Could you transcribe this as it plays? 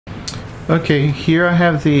Okay, here I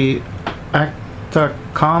have the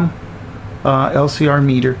Aktakom LCR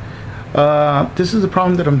meter. This is the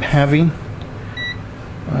problem that I'm having.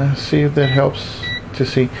 See if that helps to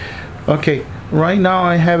see. Okay, right now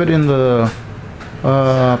I have it in the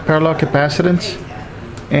parallel capacitance,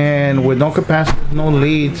 and with no capacitance, no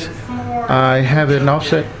leads, I have an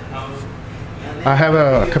offset. I have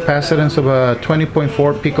a capacitance of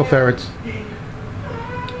 20.4 picofarads.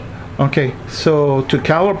 Okay, so to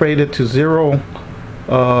calibrate it to zero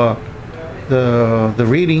the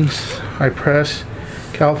readings, I press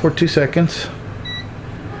cal for 2 seconds.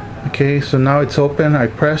 Okay, so now it's open. I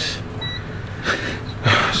press,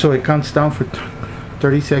 so it counts down for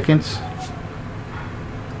 30 seconds.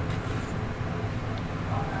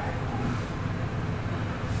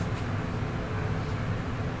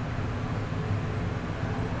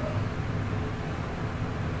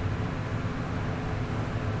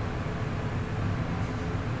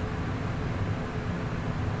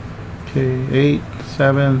 Okay, 8,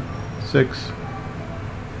 7, 6.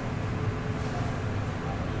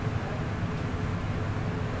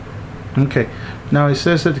 Okay, now it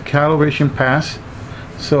says that the calibration passed,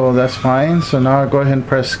 so that's fine. So now I go ahead and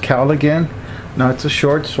press cal again. Now it's a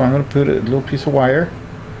short, so I'm going to put a little piece of wire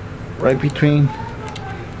right between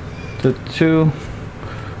the two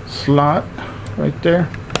slot right there.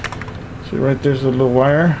 See, right there's a little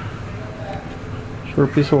wire,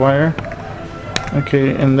 short piece of wire.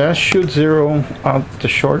 Okay, and that should zero out the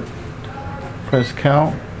short. Press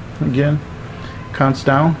cal again, counts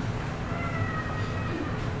down.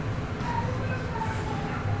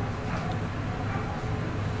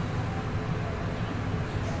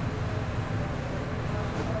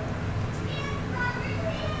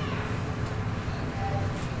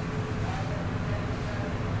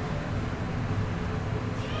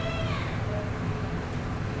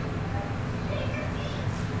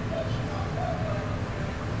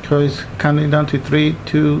 So it's counting down to 3,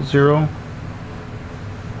 2, 0.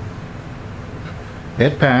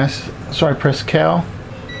 It passed. So I press cal,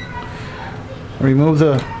 remove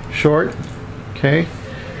the short. Okay,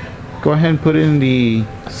 go ahead and put it in the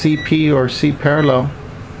CP or C parallel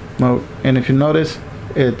mode, and if you notice,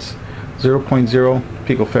 it's 0.0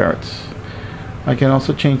 picofarads. I can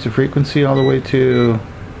also change the frequency all the way to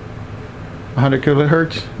 100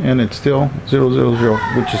 kilohertz, and it's still 000,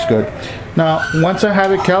 which is good. Now, once I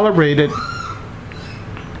have it calibrated,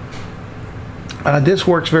 this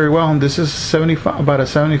works very well, and this is about a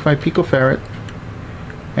 75 picofarad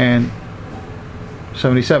and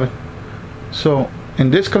 77. So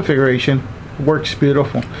in this configuration, it works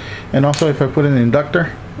beautiful. And also, if I put an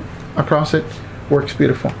inductor across it, works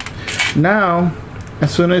beautiful. Now,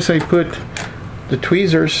 as soon as I put the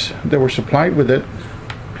tweezers that were supplied with it,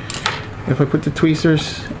 if I put the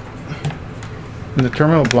tweezers in the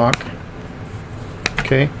terminal block,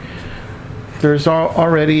 okay, there's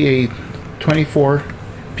already a 24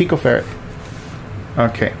 picofarad.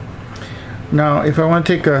 Okay, now if I want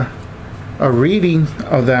to take a reading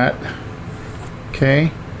of that,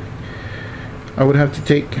 okay, I would have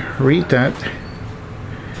to read that.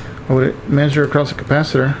 I would measure across the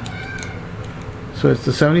capacitor, so it's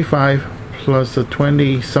the 75 plus the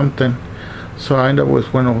 20 something, so I end up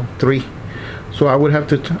with 103. So I would have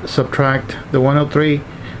to subtract the 103,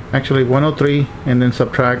 actually 103, and then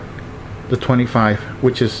subtract the 25,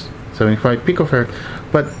 which is 75 picofarad.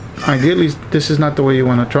 But ideally, this is not the way you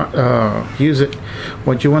want to use it.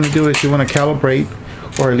 What you want to do is you want to calibrate,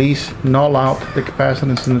 or at least null out the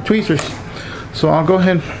capacitance in the tweezers. So I'll go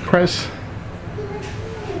ahead and press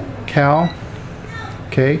cal.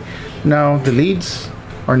 Okay, now the leads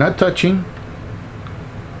are not touching,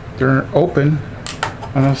 they're open.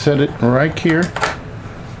 I'm going to set it right here.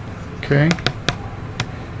 Okay,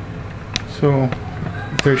 so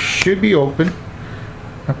there should be open.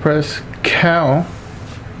 I press cal.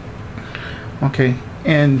 Okay,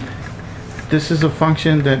 and this is a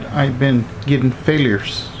function that I've been getting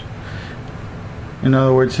failures. In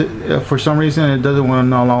other words, for some reason it doesn't want to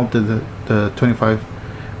null out the 25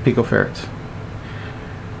 picofarads.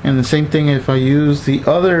 And the same thing if I use the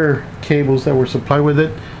other cables that were supplied with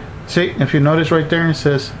it. See, if you notice right there, it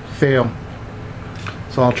says fail.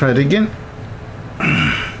 So I'll try it again.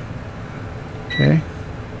 Okay,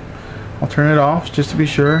 I'll turn it off just to be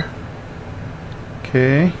sure.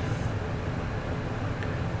 Okay,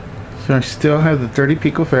 so I still have the 30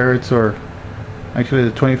 picofarads, or actually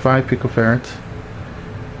the 25 picofarads.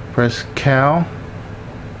 Press cal.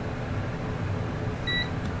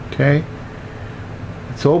 Okay,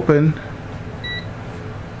 it's open.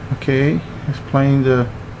 Okay, it's playing the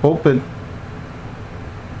open.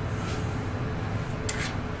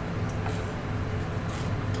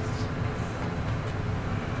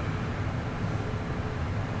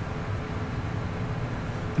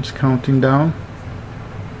 It's counting down.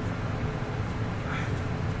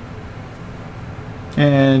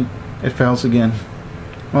 And it fails again.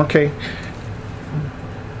 Okay.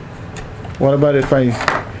 What about if I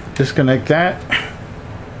disconnect that?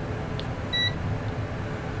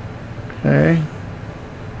 Okay.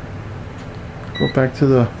 Go back to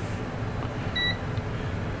the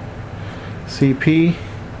CP.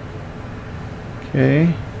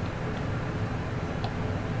 Okay.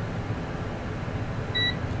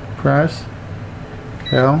 Press.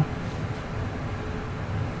 Cal.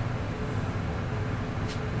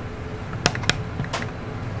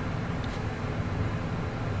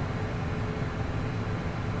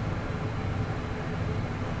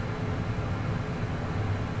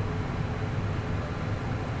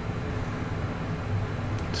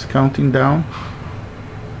 It's counting down.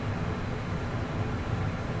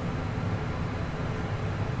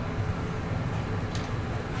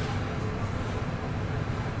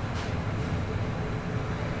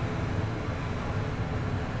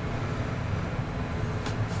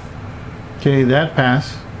 Okay, that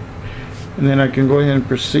passed. And then I can go ahead and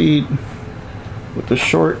proceed with the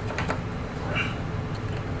short.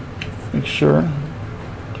 Make sure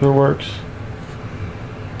it works.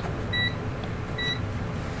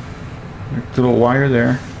 Little wire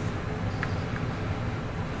there.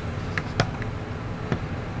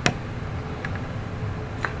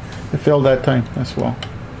 It failed that time as well.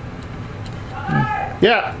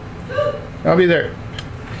 Yeah, I'll be there.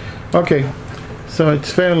 Okay, so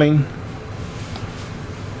it's failing.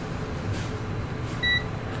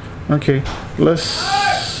 Okay, let's.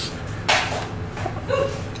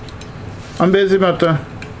 I'm busy about the.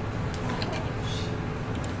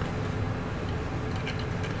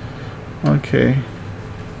 Okay,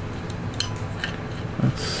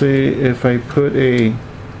 let's see if I put a,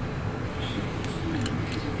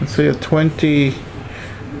 let's say a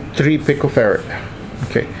 23 picofarad.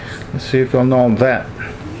 Okay, let's see if I'll know that.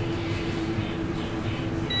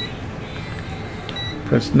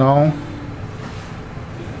 Press no.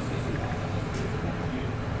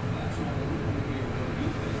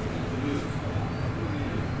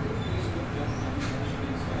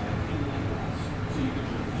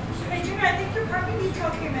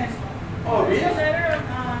 Oh, really?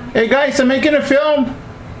 Hey guys, I'm making a film.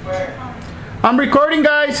 Where? I'm recording,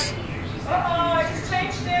 guys. I just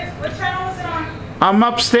changed it. What channel is it on? I'm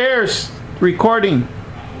upstairs recording.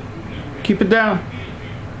 Keep it down.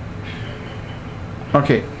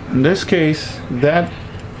 Okay, in this case, that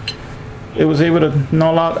it was able to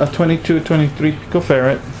null out a 23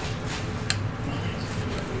 picofarad.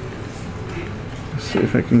 Let's see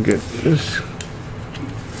if I can get this.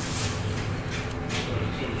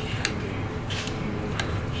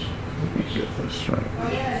 Get this right. Oh,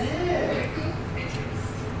 yeah, it is.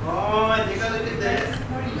 Oh, I think I look at this.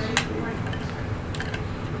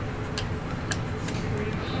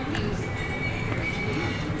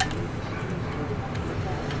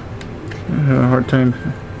 I have a hard time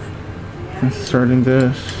starting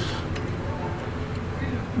this.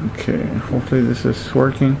 Okay, hopefully this is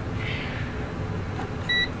working.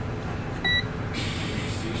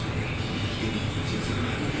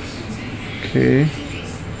 Okay.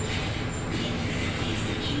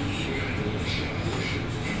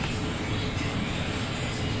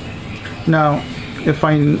 Now, if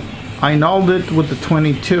I nulled it with the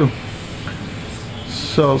 22,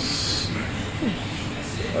 so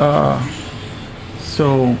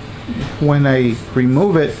when I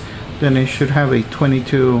remove it, then it should have a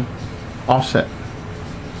 22 offset.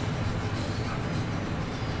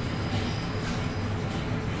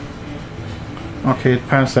 Okay, it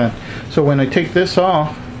passed that. So when I take this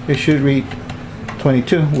off, it should read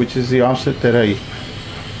 22, which is the offset that I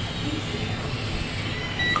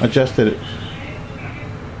adjusted it.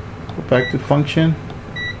 Go back to function.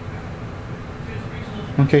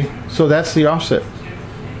 Okay, so that's the offset.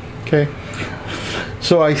 Okay,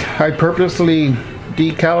 so I purposely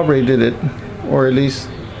decalibrated it, or at least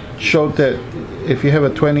showed that if you have a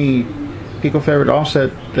 20 picofarad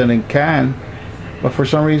offset, then it can. But for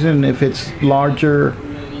some reason, if it's larger,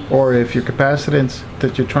 or if your capacitance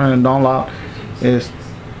that you're trying to null out is,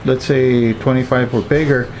 let's say, 25 or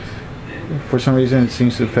bigger, for some reason it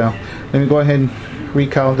seems to fail. Let me go ahead and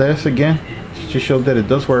recal this again to show that it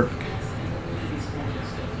does work.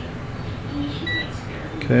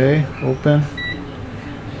 Okay, open.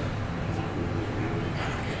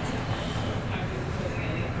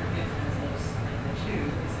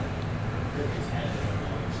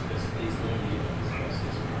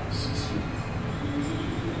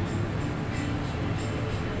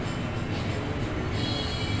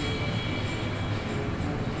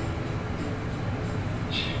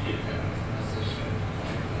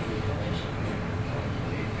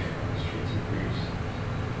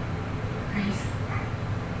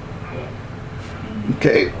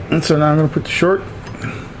 Okay, and so now I'm going to put the short.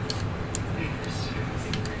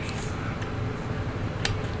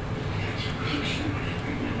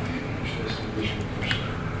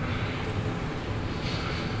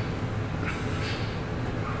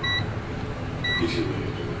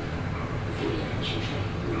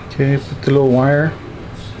 Okay, put the little wire.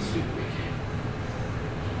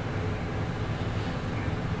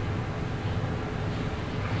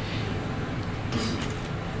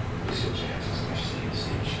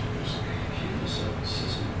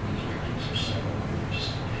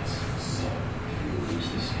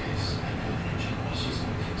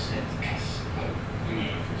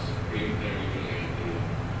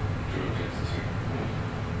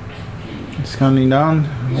 It's coming down,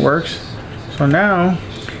 works. So now,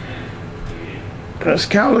 press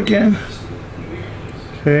cowl again.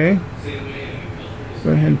 Okay.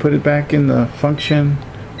 Go ahead and put it back in the function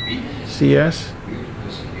CS.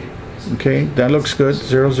 Okay, that looks good.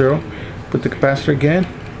 0, 0. Put the capacitor again.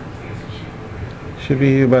 Should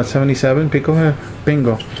be about 77 pico.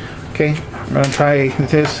 Bingo. Okay, I'm gonna try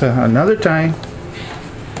this another time.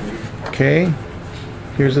 Okay,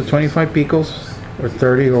 here's the 25 picos or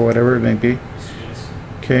 30 or whatever it may be.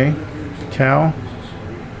 Okay, cowl.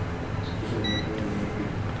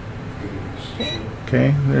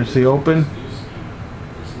 Okay, there's the open.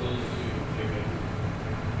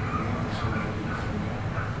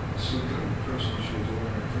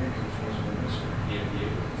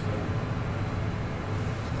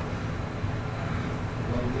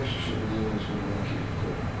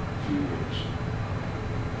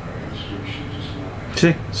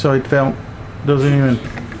 See, so it fell. Doesn't even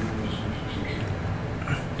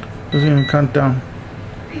count down.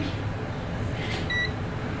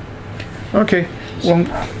 Okay, well,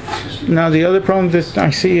 now the other problem that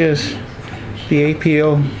I see is the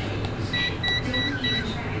APO.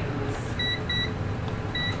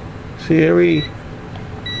 See, every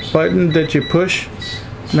button that you push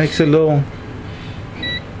makes a little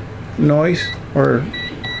noise or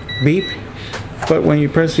beep, but when you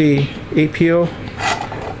press the APO,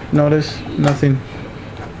 notice nothing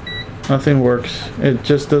works. It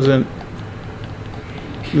just doesn't.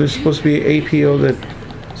 There's supposed to be APO that,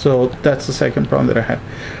 so that's the second problem that I have.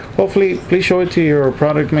 Hopefully, please show it to your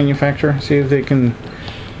product manufacturer, see if they can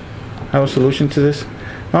have a solution to this.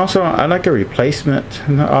 Also, I'd like a replacement.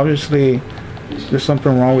 Obviously, there's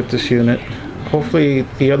something wrong with this unit. Hopefully,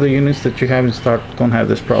 the other units that you have in stock don't have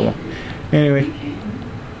this problem. Anyway,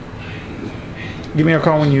 give me a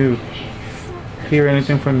call when you hear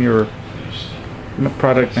anything from your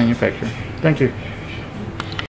product manufacturer. Thank you.